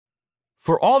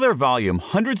For all their volume,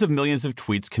 hundreds of millions of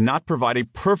tweets cannot provide a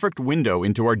perfect window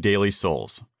into our daily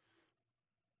souls.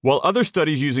 While other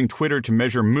studies using Twitter to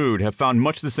measure mood have found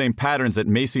much the same patterns that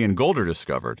Macy and Golder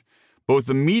discovered, both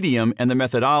the medium and the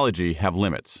methodology have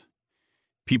limits.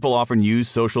 People often use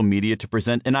social media to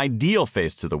present an ideal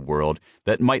face to the world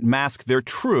that might mask their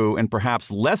true and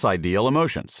perhaps less ideal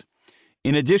emotions.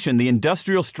 In addition, the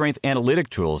industrial-strength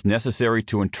analytic tools necessary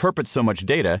to interpret so much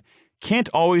data can't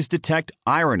always detect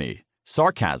irony,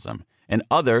 sarcasm, and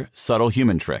other subtle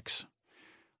human tricks.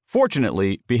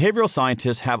 Fortunately, behavioral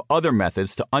scientists have other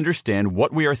methods to understand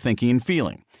what we are thinking and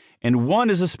feeling, and one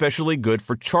is especially good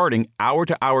for charting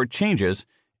hour-to-hour changes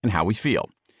in how we feel.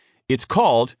 It's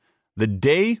called the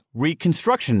Day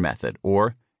Reconstruction Method,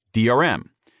 or DRM,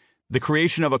 the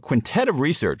creation of a quintet of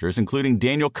researchers, including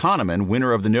Daniel Kahneman,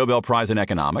 winner of the Nobel Prize in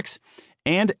Economics,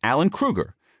 and Alan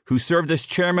Krueger, who served as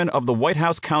chairman of the White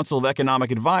House Council of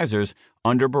Economic Advisors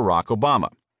under Barack Obama.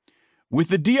 With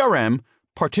the DRM,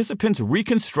 participants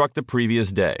reconstruct the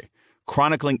previous day,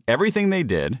 chronicling everything they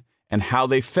did and how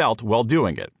they felt while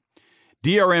doing it.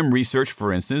 DRM research,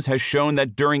 for instance, has shown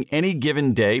that during any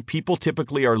given day, people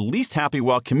typically are least happy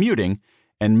while commuting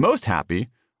and most happy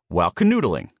while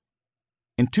canoodling.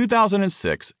 In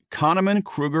 2006, Kahneman,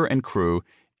 Krueger, and crew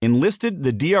enlisted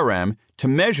the DRM to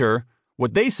measure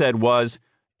what they said was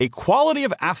a quality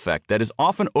of affect that is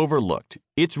often overlooked,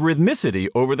 its rhythmicity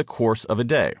over the course of a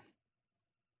day.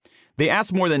 They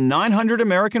asked more than 900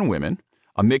 American women,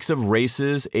 a mix of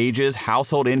races, ages,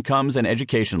 household incomes, and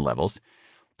education levels,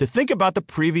 to think about the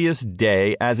previous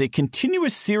day as a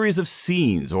continuous series of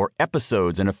scenes or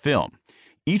episodes in a film,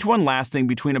 each one lasting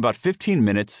between about 15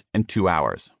 minutes and 2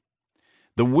 hours.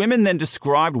 The women then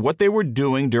described what they were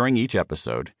doing during each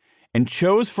episode and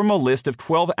chose from a list of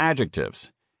 12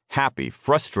 adjectives, happy,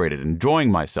 frustrated,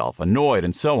 enjoying myself, annoyed,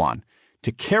 and so on,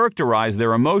 to characterize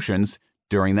their emotions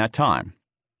during that time.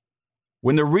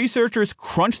 When the researchers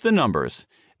crunched the numbers,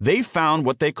 they found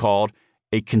what they called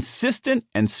a consistent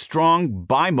and strong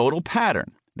bimodal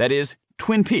pattern, that is,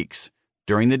 twin peaks,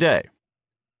 during the day.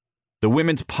 The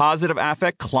women's positive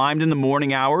affect climbed in the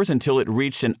morning hours until it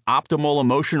reached an optimal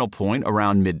emotional point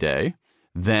around midday.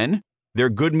 Then, their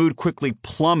good mood quickly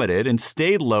plummeted and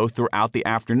stayed low throughout the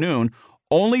afternoon,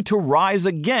 only to rise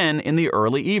again in the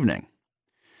early evening.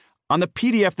 On the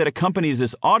PDF that accompanies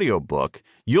this audiobook,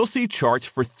 you'll see charts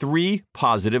for 3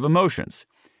 positive emotions: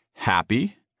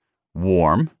 happy,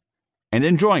 warm, and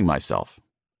enjoying myself.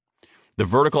 The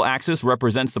vertical axis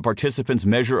represents the participants'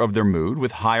 measure of their mood,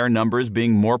 with higher numbers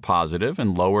being more positive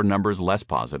and lower numbers less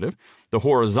positive. The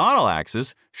horizontal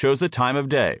axis shows the time of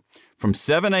day, from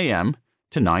 7 a.m.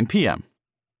 to 9 p.m.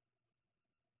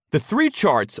 The 3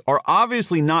 charts are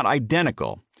obviously not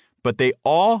identical, but they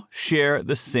all share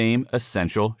the same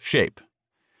essential shape: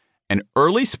 an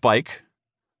early spike,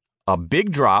 a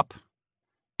big drop,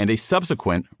 and a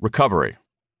subsequent recovery.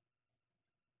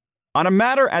 On a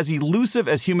matter as elusive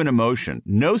as human emotion,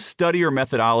 no study or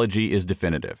methodology is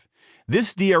definitive.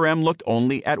 This DRM looked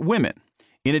only at women.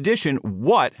 In addition,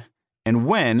 what and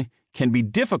when can be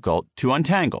difficult to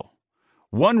untangle.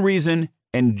 One reason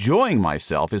enjoying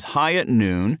myself is high at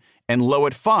noon and low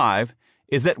at 5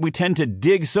 is that we tend to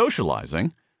dig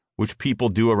socializing, which people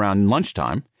do around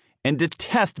lunchtime, and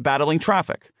detest battling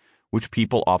traffic, which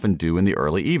people often do in the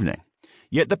early evening.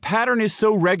 Yet the pattern is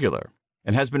so regular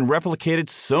and has been replicated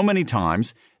so many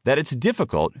times that it's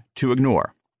difficult to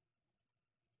ignore.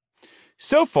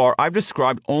 So far, I've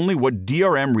described only what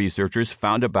DRM researchers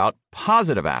found about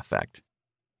positive affect.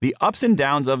 The ups and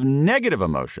downs of negative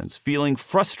emotions, feeling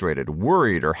frustrated,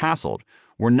 worried, or hassled,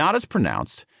 were not as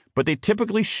pronounced, but they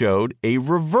typically showed a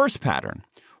reverse pattern,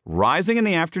 rising in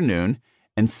the afternoon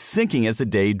and sinking as the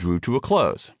day drew to a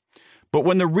close. But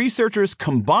when the researchers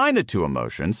combined the 2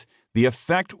 emotions, the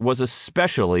effect was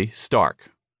especially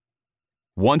stark.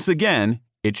 Once again,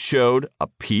 it showed a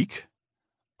peak,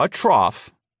 a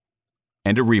trough,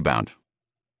 and a rebound.